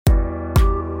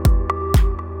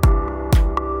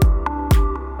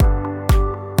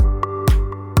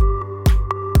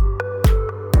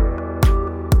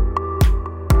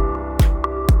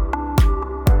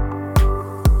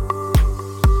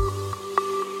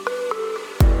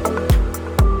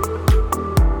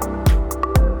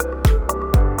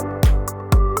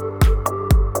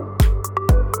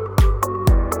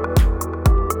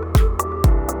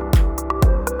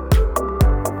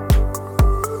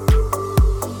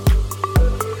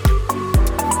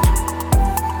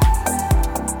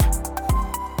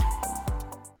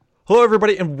Hello,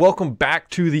 everybody, and welcome back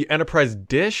to the Enterprise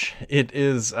Dish. It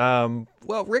is, Rick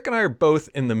and I are both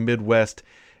in the Midwest.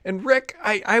 And Rick,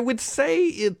 I would say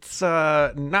it's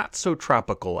not so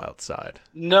tropical outside.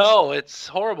 No, it's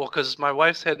horrible because my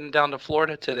wife's heading down to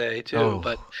Florida today too. Oh,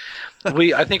 But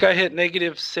I think I hit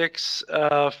 -6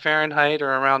 Fahrenheit or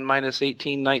around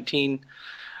 -18, 19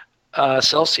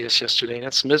 Celsius yesterday.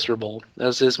 That's miserable,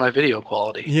 as is my video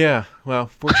quality. yeah. Well,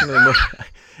 fortunately,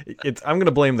 I'm going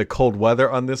to blame the cold weather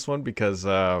on this one because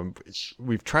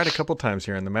we've tried a couple times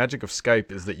here, and the magic of Skype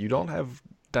is that you don't have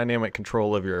dynamic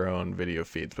control of your own video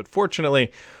feeds. But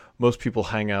fortunately, most people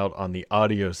hang out on the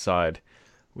audio side,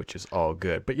 which is all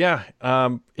good. But yeah,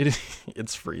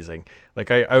 it's freezing.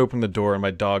 Like I opened the door and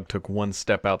my dog took one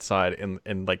step outside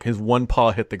and like his one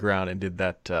paw hit the ground and did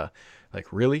that. Like,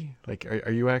 really? Like,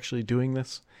 are you actually doing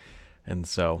this? And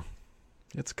so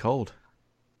it's cold.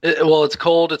 Well, it's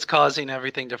cold. It's causing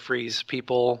everything to freeze.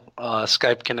 People,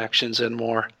 Skype connections, and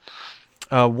more.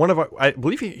 I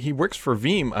believe he works for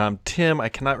Veeam. Tim, I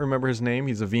cannot remember his name.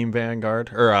 He's a Veeam Vanguard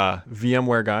or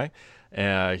VMware guy.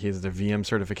 He has the VM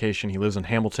certification. He lives in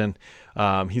Hamilton.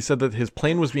 He said that his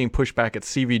plane was being pushed back at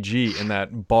CVG and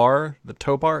that bar, the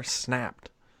tow bar, snapped.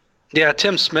 Yeah,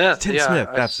 Tim Smith. Tim Yeah, Smith,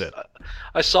 that's it.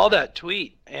 I saw that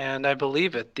tweet and I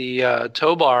believe it. The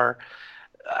tow bar.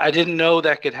 I didn't know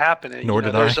that could happen. Nor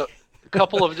did there's I. a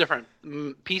couple of different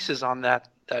pieces on that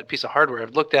piece of hardware.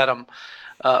 I've looked at them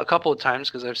a couple of times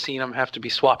because I've seen them have to be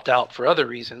swapped out for other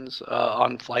reasons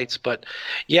on flights. But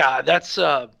yeah, that's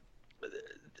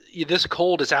this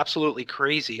cold is absolutely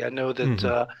crazy. I know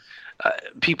that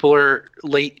people are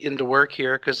late into work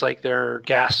here because like their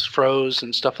gas froze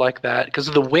and stuff like that because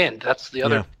of the wind. That's the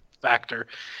other factor.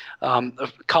 A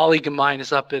colleague of mine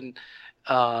is up in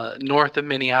north of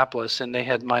Minneapolis, and they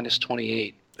had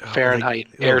 -28 Fahrenheit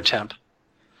air temp.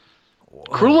 Whoa.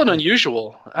 Cruel and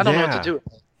unusual. I don't know what to do.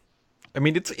 I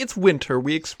mean, it's winter.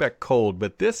 We expect cold,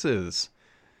 but this is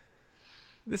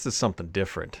something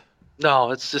different. No,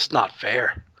 it's just not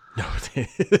fair. No,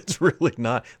 it's really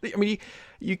not. I mean,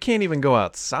 you can't even go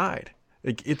outside.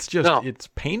 Like, it's just it's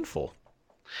painful.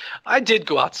 I did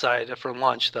go outside for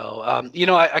lunch, though.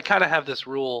 I kind of have this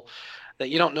rule that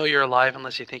you don't know you're alive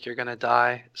unless you think you're going to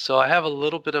die. So I have a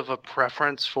little bit of a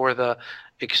preference for the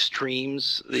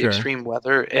extremes, the extreme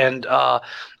weather. And I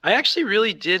actually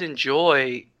really did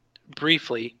enjoy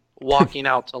briefly walking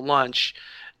out to lunch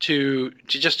to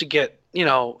just to get,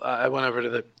 I went over to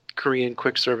the Korean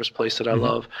quick service place that I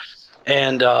love.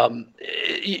 And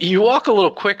you walk a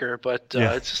little quicker, but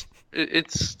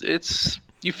it's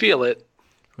you feel it.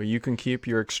 Well, you can keep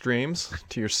your extremes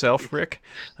to yourself, Rick.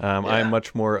 I'm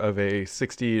much more of a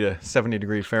 60 to 70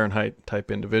 degree Fahrenheit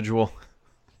type individual.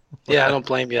 Yeah, I don't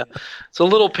blame you. It's a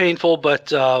little painful,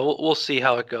 but we'll see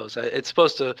how it goes. It's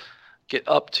supposed to get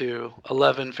up to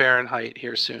 11 Fahrenheit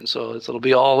here soon, so it'll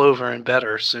be all over and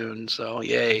better soon. So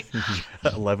yay!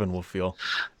 11 will feel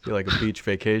like a beach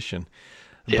vacation.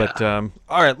 Yeah. But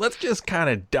all right, let's just kind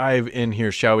of dive in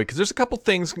here, shall we? Because there's a couple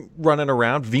things running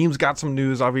around. Veeam's got some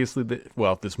news, obviously.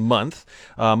 This month,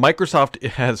 Microsoft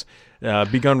has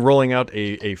begun rolling out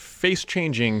a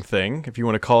face-changing thing, if you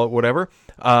want to call it whatever.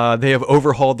 They have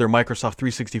overhauled their Microsoft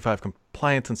 365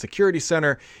 Compliance and Security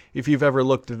Center. If you've ever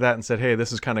looked at that and said, "Hey,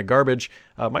 this is kind of garbage,"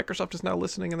 Microsoft is now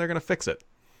listening and they're going to fix it.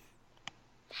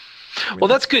 Well,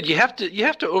 that's good. You have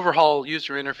to overhaul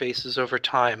user interfaces over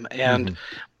time, and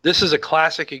this is a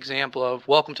classic example of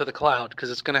welcome to the cloud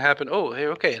because it's going to happen. Oh, hey,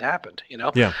 okay, it happened.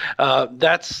 Yeah.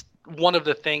 That's one of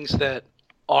the things that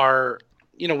are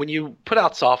when you put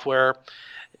out software,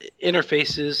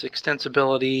 interfaces,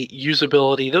 extensibility,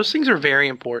 usability, those things are very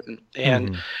important.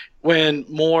 And when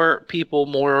more people,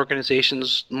 more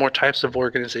organizations, more types of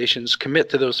organizations commit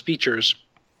to those features,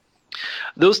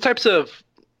 those types of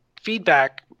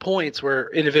feedback points where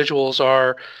individuals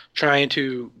are trying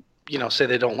to say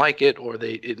they don't like it or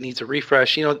it needs a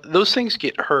refresh, those things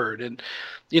get heard. And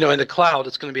in the cloud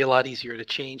it's going to be a lot easier to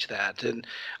change that. And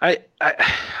I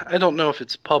don't know if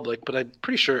it's public, but I'm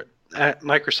pretty sure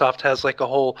Microsoft has like a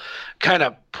whole kind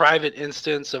of private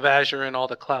instance of Azure and all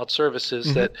the cloud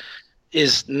services that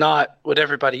is not what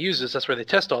everybody uses. That's where they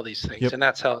test all these things, and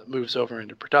that's how it moves over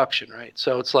into production, right?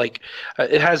 So it's like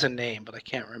it has a name, but I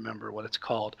can't remember what it's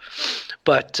called.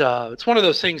 But it's one of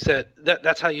those things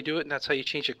that's how you do it, and that's how you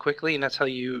change it quickly, and that's how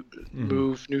you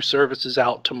move new services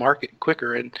out to market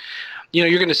quicker. And you're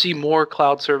going to see more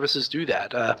cloud services do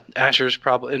that. Azure's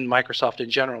probably, and Microsoft in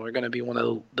general, are going to be one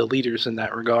of the leaders in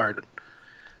that regard.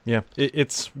 Yeah,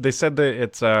 they said that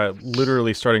it's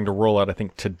literally starting to roll out, I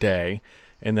think, today.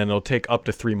 And then it'll take up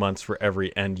to 3 months for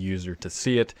every end user to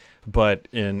see it. But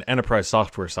in enterprise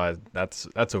software side, that's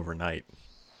overnight.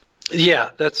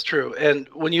 Yeah, that's true. And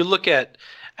when you look at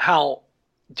how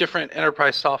different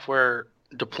enterprise software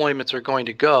deployments are going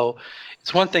to go,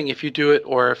 it's one thing if you do it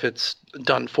or if it's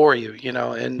done for you,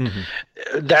 and Hmm.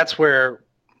 that's where,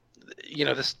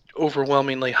 this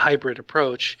overwhelmingly hybrid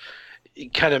approach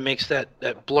it kind of makes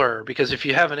that blur, because if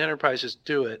you have an enterprise just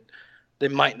do it, they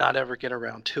might not ever get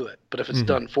around to it. But if it's Hmm.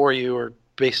 done for you or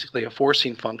basically a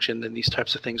forcing function, then these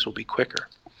types of things will be quicker.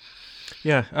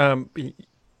 Yeah.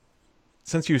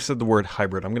 Since you said the word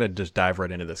hybrid, I'm going to just dive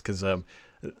right into this because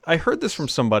I heard this from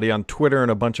somebody on Twitter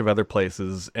and a bunch of other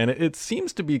places, and it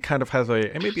seems to be kind of has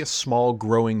maybe a small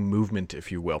growing movement,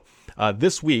 if you will.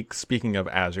 This week, speaking of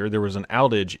Azure, there was an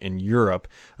outage in Europe,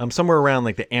 somewhere around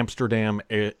like the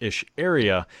Amsterdam-ish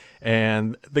area,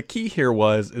 and the key here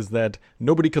is that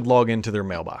nobody could log into their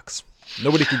mailbox.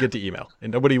 Nobody could get to email,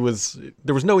 and there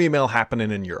was no email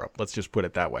happening in Europe. Let's just put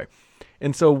it that way.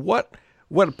 And so what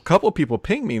a couple of people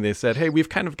pinged me, they said, hey, we've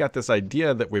kind of got this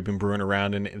idea that we've been brewing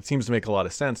around, and it seems to make a lot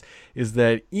of sense, is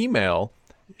that email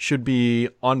should be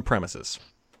on premises.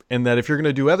 And that if you're going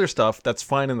to do other stuff, that's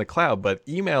fine in the cloud. But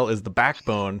email is the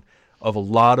backbone of a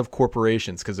lot of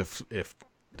corporations, because if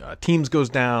Teams goes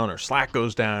down or Slack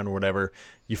goes down or whatever,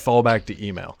 you fall back to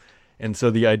email. And so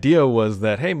the idea was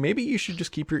that, hey, maybe you should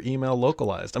just keep your email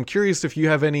localized. I'm curious if you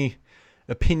have any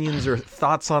opinions or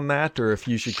thoughts on that, or if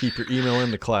you should keep your email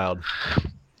in the cloud.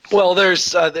 Well,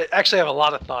 actually I have a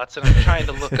lot of thoughts, and I'm trying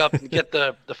to look up and get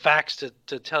the facts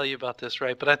to tell you about this,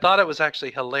 right? But I thought it was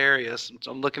actually hilarious.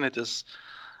 I'm looking at this.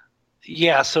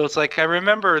 Yeah, so it's like I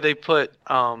remember they put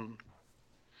was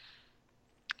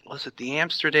it the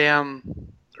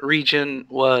Amsterdam region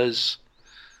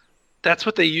that's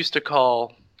what they used to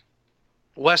call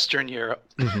Western Europe.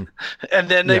 Mm-hmm. And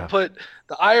then they Yeah. put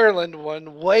the Ireland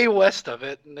one way west of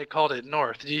it, and they called it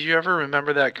North. Did you ever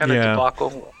remember that kind of Yeah.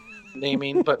 debacle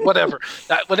naming? But whatever.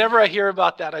 Whenever I hear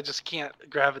about that, I just can't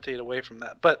gravitate away from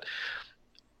that. But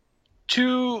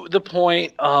to the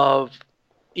point of,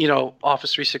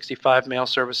 Office 365 mail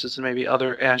services and maybe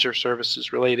other Azure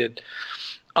services related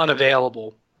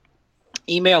unavailable,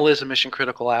 email is a mission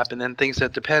critical app, and then things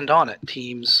that depend on it,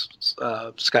 Teams,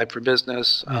 Skype for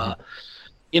Business,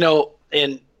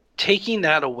 and taking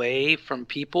that away from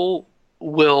people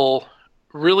will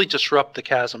really disrupt the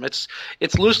chasm. It's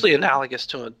loosely analogous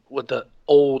to with the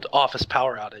old Office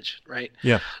power outage, right?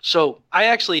 Yeah. So I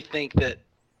actually think that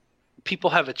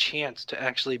people have a chance to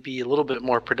actually be a little bit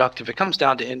more productive. It comes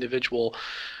down to individual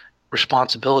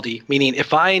responsibility, meaning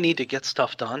if I need to get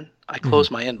stuff done, I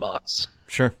close my inbox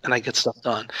Sure. and I get stuff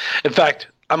done. In fact,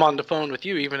 I'm on the phone with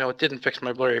you, even though it didn't fix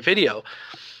my blurry video.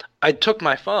 I took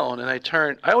my phone and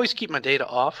I always keep my data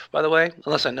off, by the way,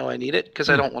 unless I know I need it, because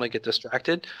I don't want to get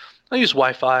distracted. I use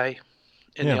Wi-Fi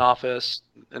in the office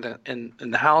and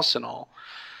in the house and all.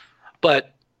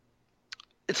 But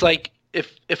it's like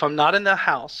if I'm not in the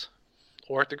house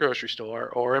or at the grocery store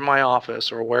or in my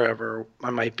office or wherever I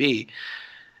might be,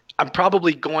 I'm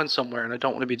probably going somewhere and I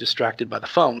don't want to be distracted by the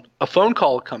phone. A phone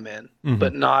call will come in,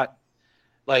 but not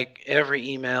like every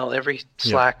email, every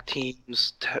Slack,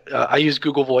 Teams. I use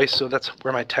Google Voice, so that's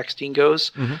where my texting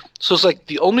goes. So it's like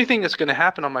the only thing that's going to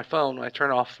happen on my phone when I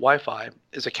turn off Wi-Fi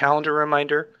is a calendar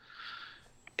reminder,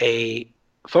 a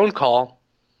phone call,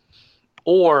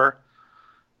 or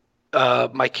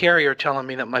my carrier telling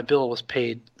me that my bill was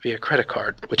paid via credit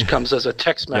card, which comes as a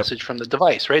text message from the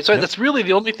device, right? So that's really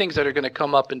the only things that are going to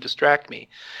come up and distract me.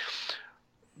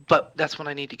 But that's when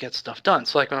I need to get stuff done.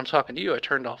 So like when I'm talking to you, I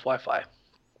turned off Wi-Fi.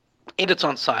 And it's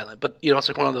on silent, but it's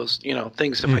like one of those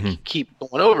things if I keep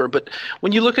going over. But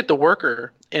when you look at the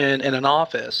worker in an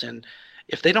office, and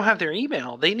if they don't have their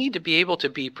email, they need to be able to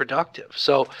be productive.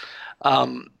 So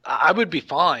I would be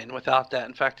fine without that.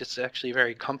 In fact, it's actually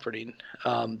very comforting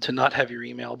to not have your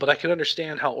email. But I can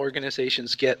understand how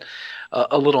organizations get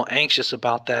a little anxious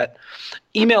about that.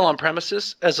 Email on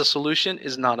premises as a solution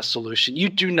is not a solution. You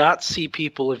do not see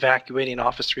people evacuating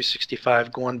Office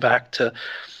 365 going back to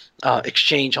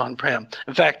Exchange on-prem.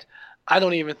 In fact, I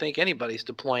don't even think anybody's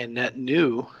deploying net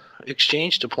new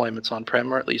Exchange deployments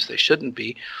on-prem, or at least they shouldn't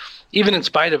be. Even in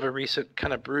spite of a recent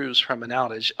kind of bruise from an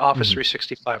outage, Office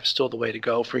 365 is still the way to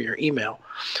go for your email.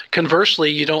 Conversely,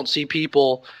 you don't see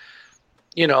people,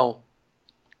 checking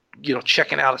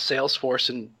out of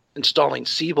Salesforce and installing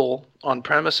Siebel on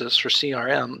premises for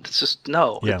CRM. It's just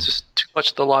It's just too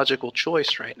much the logical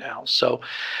choice right now. So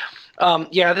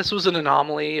this was an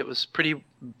anomaly. It was pretty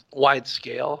wide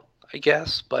scale, I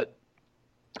guess, but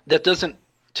that doesn't,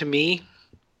 to me,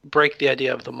 break the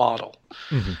idea of the model.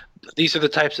 These are the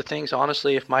types of things,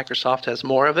 honestly, if Microsoft has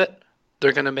more of it,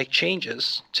 they're going to make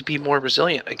changes to be more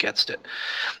resilient against it.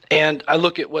 And I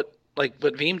look at what like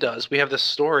what Veeam does, we have this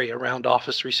story around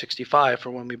Office 365 for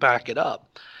when we back it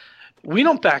up. We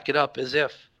don't back it up as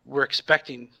if we're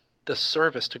expecting the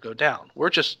service to go down. We're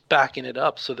just backing it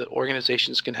up so that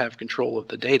organizations can have control of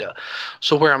the data.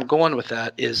 So where I'm going with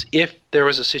that is if there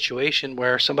was a situation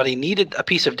where somebody needed a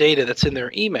piece of data that's in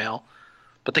their email,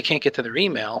 but they can't get to their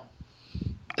email,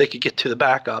 they could get to the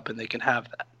backup and they can have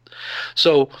that.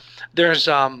 So there's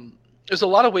a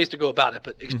lot of ways to go about it,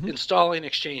 but installing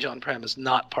Exchange on-prem is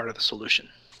not part of the solution.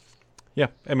 Yeah,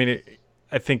 I mean,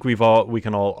 I think we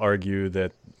can all argue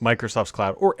that Microsoft's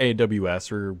cloud or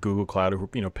AWS or Google Cloud,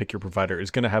 or pick your provider, is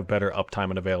going to have better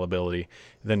uptime and availability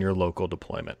than your local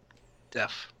deployment.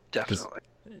 Definitely.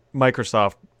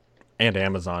 Microsoft and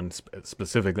Amazon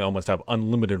specifically almost have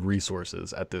unlimited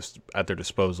resources at their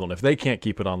disposal, and if they can't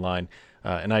keep it online,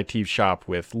 an IT shop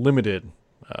with limited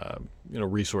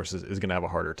resources is going to have a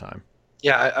harder time.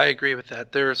 Yeah, I agree with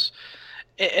that. There's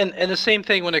and the same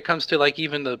thing when it comes to like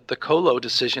even the colo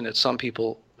decision that some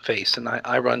people face, and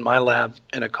I run my lab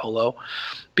in a colo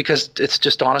because it's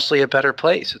just honestly a better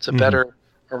place. It's a better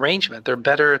arrangement. They're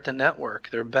better at the network.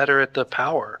 They're better at the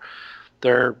power.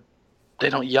 They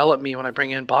don't yell at me when I bring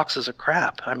in boxes of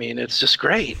crap. I mean, it's just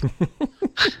great.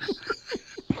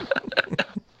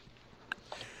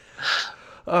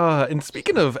 And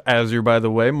speaking of Azure, by the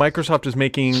way, Microsoft is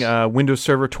making Windows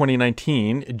Server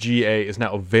 2019 GA is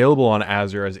now available on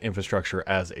Azure as infrastructure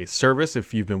as a service.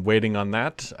 If you've been waiting on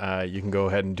that, you can go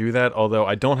ahead and do that. Although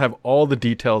I don't have all the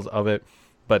details of it,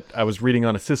 but I was reading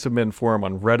on a sysadmin forum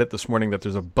on Reddit this morning that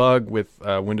there's a bug with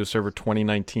Windows Server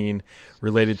 2019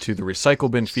 related to the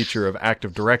recycle bin feature of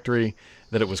Active Directory,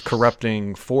 that it was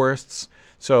corrupting forests.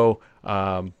 So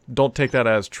don't take that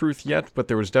as truth yet, but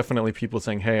there was definitely people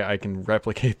saying, hey, I can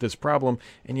replicate this problem,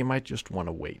 and you might just want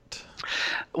to wait.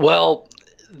 Well,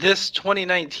 this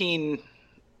 2019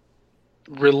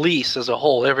 release as a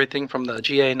whole, everything from the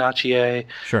GA, not GA,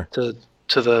 sure,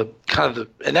 to the kind of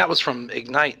and that was from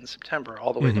Ignite in September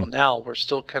all the way till now. We're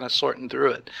still kind of sorting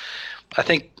through it. I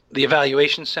think the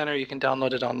Evaluation Center, you can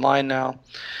download it online now.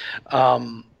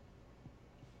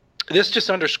 This just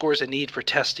underscores a need for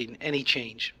testing any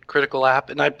change, critical app,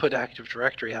 and I'd put Active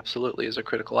Directory absolutely as a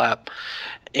critical app.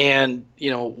 And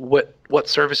what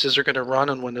services are going to run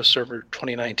on Windows Server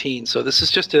 2019. So this is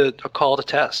just a call to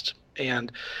test,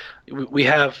 and we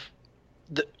have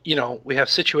we have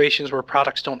situations where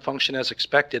products don't function as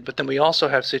expected, but then we also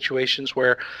have situations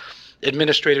where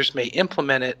administrators may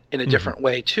implement it in a different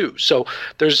way too. So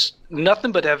there's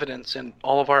nothing but evidence in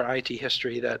all of our IT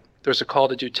history that there's a call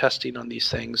to do testing on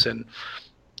these things, and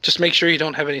just make sure you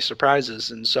don't have any surprises.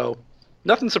 And so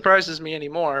nothing surprises me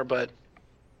anymore, but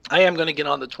I am going to get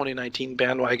on the 2019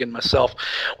 bandwagon myself,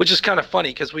 which is kind of funny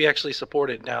because we actually support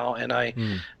it now, and I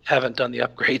haven't done the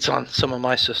upgrades on some of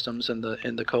my systems in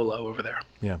the colo over there.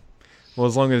 Yeah. Well,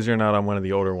 as long as you're not on one of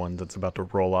the older ones that's about to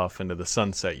roll off into the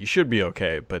sunset, you should be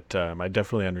okay. But I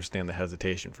definitely understand the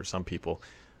hesitation for some people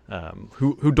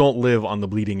who don't live on the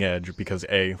bleeding edge because,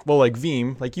 like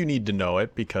Veeam, like you need to know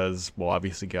it because, well,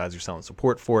 obviously guys are selling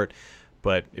support for it.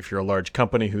 But if you're a large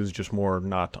company who's just more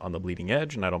not on the bleeding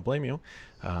edge, and I don't blame you,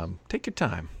 take your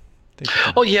time.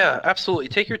 Oh, yeah, absolutely.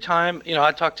 Take your time.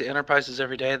 I talk to enterprises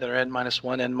every day that are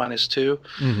N-1,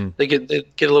 N-2. They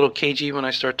get a little cagey when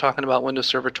I start talking about Windows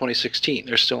Server 2016.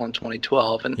 They're still in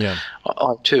 2012 and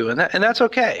too, and that's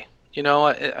okay.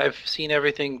 I've seen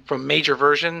everything from major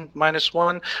version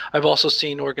 -1. I've also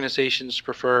seen organizations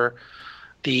prefer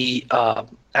the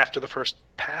after the first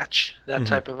patch, that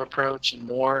type of approach and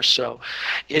more. So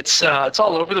it's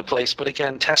all over the place. But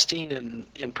again, testing and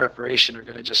in preparation are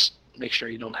going to just make sure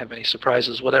you don't have any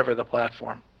surprises, whatever the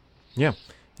platform. Yeah,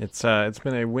 it's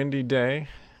been a windy day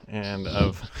and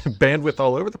of bandwidth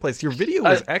all over the place. Your video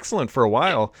was excellent for a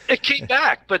while. It came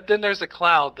back, but then there's a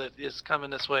cloud that is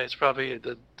coming this way. It's probably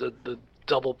the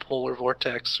double polar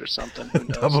vortex or something. Who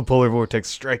knows? Double polar vortex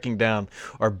striking down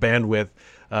our bandwidth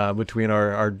between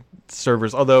our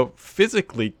servers. Although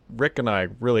physically, Rick and I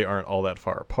really aren't all that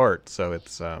far apart, so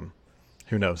it's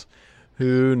who knows.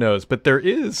 Who knows? But there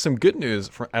is some good news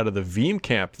out of the Veeam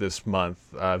camp this month.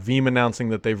 Veeam announcing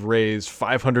that they've raised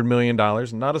 $500 million,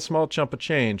 not a small chunk of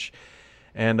change.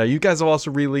 And you guys have also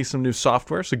released some new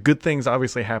software, so good things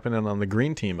obviously happening on the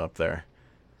green team up there.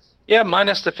 Yeah,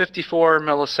 minus the 54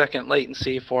 millisecond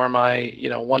latency for my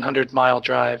 100-mile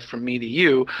drive from me to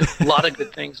you. A lot of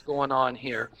good things going on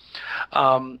here.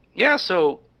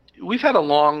 So we've had a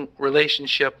long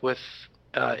relationship with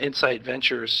Insight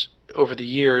Ventures over the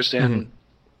years, and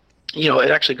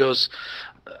it actually goes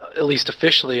at least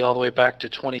officially all the way back to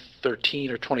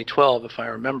 2013 or 2012 if I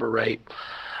remember right.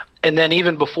 And then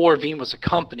even before Veeam was a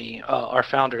company, our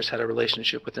founders had a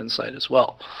relationship with Insight as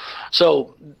well.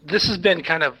 So this has been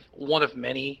kind of one of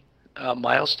many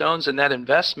milestones, and that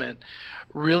investment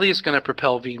really is going to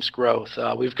propel Veeam's growth.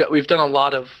 We've done a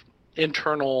lot of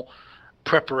internal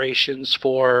preparations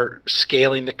for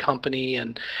scaling the company,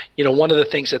 and one of the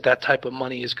things that type of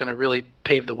money is going to really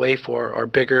pave the way for are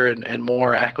bigger and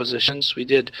more acquisitions. We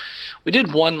did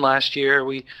one last year.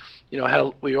 We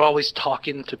were always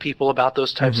talking to people about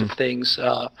those types of things,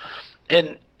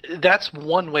 and that's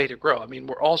one way to grow. I mean,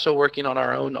 we're also working on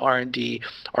our own R&D,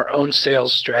 our own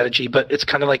sales strategy, but it's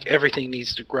kind of like everything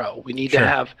needs to grow. We need to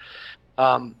have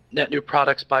net new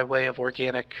products by way of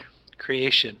organic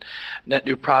creation, net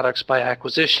new products by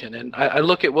acquisition. And I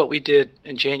look at what we did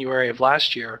in January of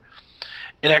last year,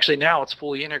 and actually now it's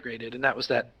fully integrated, and that was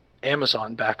that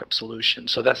Amazon backup solution.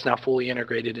 So that's now fully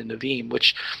integrated into Veeam,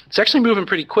 which it's actually moving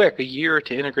pretty quick, a year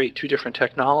to integrate 2 different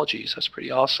technologies. That's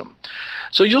pretty awesome.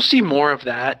 So you'll see more of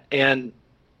that, and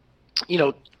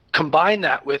combine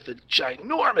that with the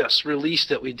ginormous release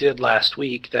that we did last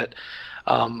week that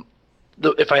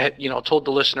if I had told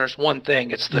the listeners one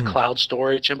thing, it's the cloud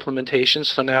storage implementation.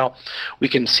 So now we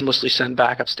can seamlessly send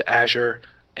backups to Azure,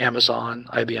 Amazon,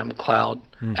 IBM Cloud,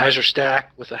 Azure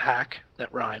Stack with a hack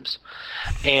that rhymes,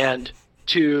 and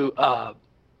to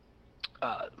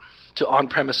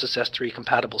on-premises S3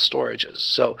 compatible storages.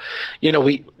 So,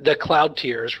 the cloud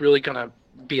tier is really going to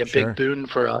be a big boon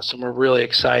for us, and we're really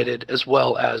excited, as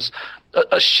well as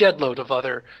a shed load of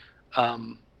other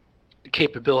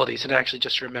capabilities. And I actually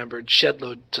just remembered, shed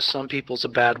load to some people is a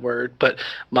bad word, but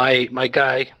my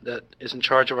guy that is in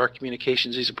charge of our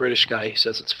communications, he's a British guy, he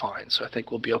says it's fine, so I think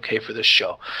we'll be okay for this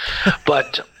show.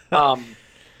 But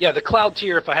the cloud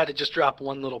tier, if I had to just drop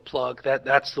one little plug,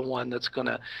 that's the one that's going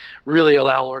to really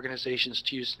allow organizations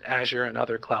to use Azure and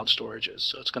other cloud storages,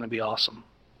 so it's going to be awesome.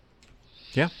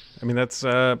 Yeah, I mean that's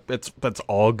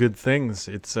all good things.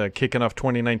 It's kicking off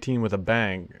 2019 with a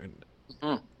bang.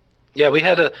 Yeah, we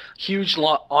had a huge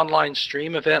online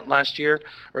stream event last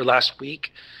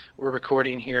week. We're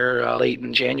recording here late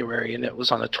in January, and it was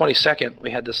on the 22nd.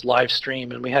 We had this live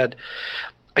stream, and we had,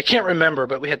 I can't remember,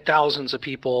 but we had thousands of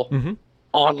people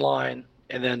online,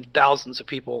 and then thousands of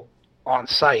people on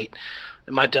site.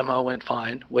 And my demo went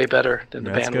fine, way better than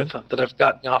the bandwidth that I've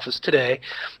got in the office today.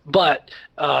 But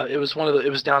it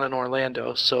was down in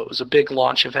Orlando, so it was a big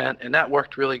launch event, and that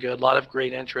worked really good. A lot of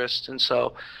great interest, and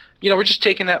so we're just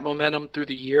taking that momentum through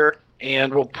the year,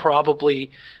 and we'll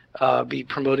probably be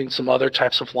promoting some other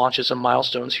types of launches and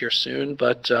milestones here soon.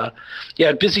 But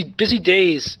busy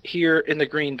days here in the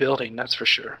Green Building, that's for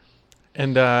sure.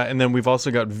 And then we've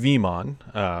also got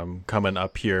VeeamON coming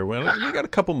up here. We got a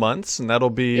couple months, and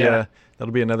that'll be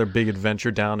another big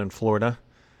adventure down in Florida.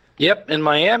 Yep, in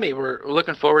Miami. We're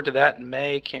looking forward to that in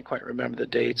May. Can't quite remember the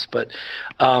dates, but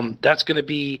that's going to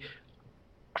be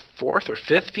 4th or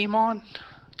 5th VeeamON.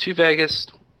 2 Vegas,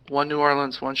 1 New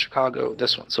Orleans, 1 Chicago,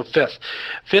 this one. So 5th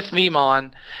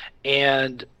VeeamON,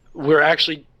 and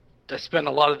I spent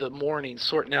a lot of the morning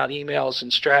sorting out emails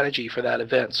and strategy for that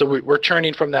event. So we're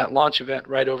turning from that launch event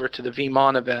right over to the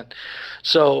VeeamON event.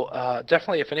 So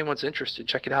definitely, if anyone's interested,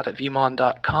 check it out at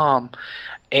veeamon.com.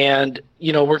 And,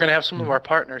 we're going to have some of our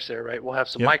partners there, right? We'll have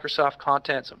some Microsoft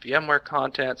content, some VMware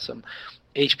content, some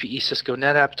HPE Cisco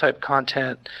NetApp type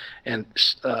content, and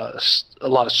a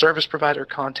lot of service provider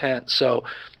content. So,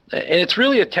 and it's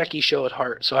really a techie show at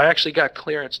heart. So I actually got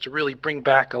clearance to really bring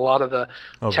back a lot of the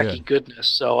techie goodness.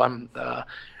 So I'm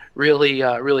really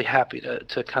happy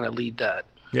to kind of lead that.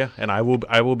 Yeah, and I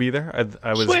will be there.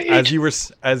 I was Sweet.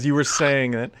 as you were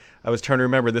saying it, I was trying to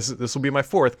remember this will be my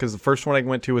 4th, because the first one I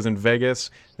went to was in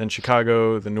Vegas, then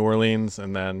Chicago, then New Orleans,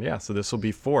 and then so this will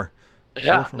be 4.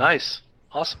 Yeah, nice,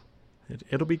 awesome.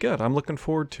 It'll be good. I'm looking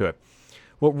forward to it.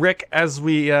 Well, Rick, as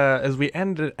we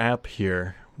end it up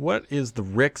here, what is the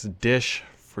Rick's dish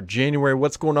for January?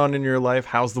 What's going on in your life?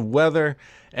 How's the weather?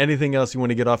 Anything else you want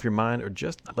to get off your mind, or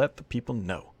just let the people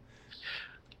know?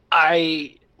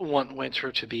 I want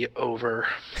winter to be over.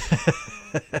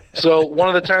 So one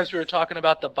of the times we were talking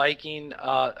about the biking,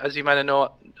 as you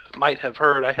might have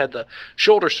heard, I had the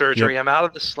shoulder surgery. Yep. I'm out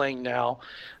of the sling now.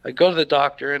 I go to the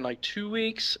doctor in like 2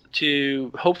 weeks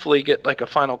to hopefully get like a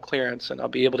final clearance, and I'll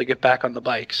be able to get back on the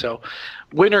bike. So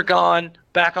winter gone,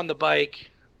 back on the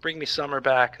bike, bring me summer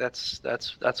back. That's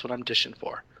what I'm dishing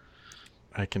for.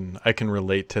 I can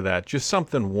relate to that. Just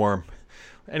something warm.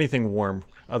 Anything warm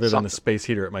other than the space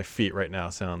heater at my feet right now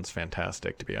sounds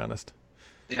fantastic, to be honest.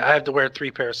 Yeah, I have to wear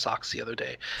 3 pairs of socks the other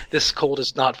day. This cold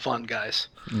is not fun, guys.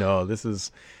 No, this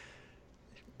is...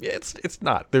 It's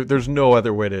not. There's no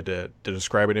other way to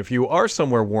describe it. If you are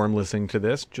somewhere warm listening to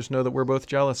this, just know that we're both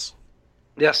jealous.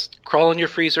 Yes, crawl in your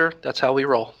freezer. That's how we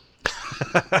roll.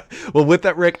 Well, with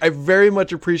that, Rick, I very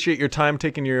much appreciate your time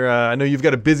taking your, I know you've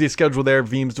got a busy schedule there.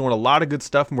 Veeam's doing a lot of good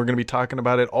stuff, and we're going to be talking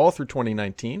about it all through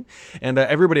 2019. And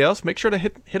everybody else, make sure to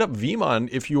hit up Veeam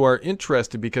if you are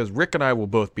interested, because Rick and I will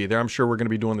both be there. I'm sure we're going to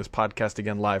be doing this podcast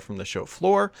again live from the show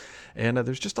floor. And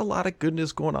there's just a lot of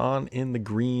goodness going on in the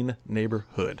green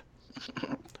neighborhood.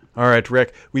 All right,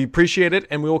 Rick, we appreciate it,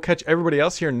 and we will catch everybody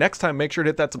else here next time. Make sure to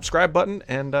hit that subscribe button,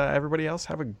 and everybody else,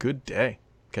 have a good day.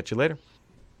 Catch you later.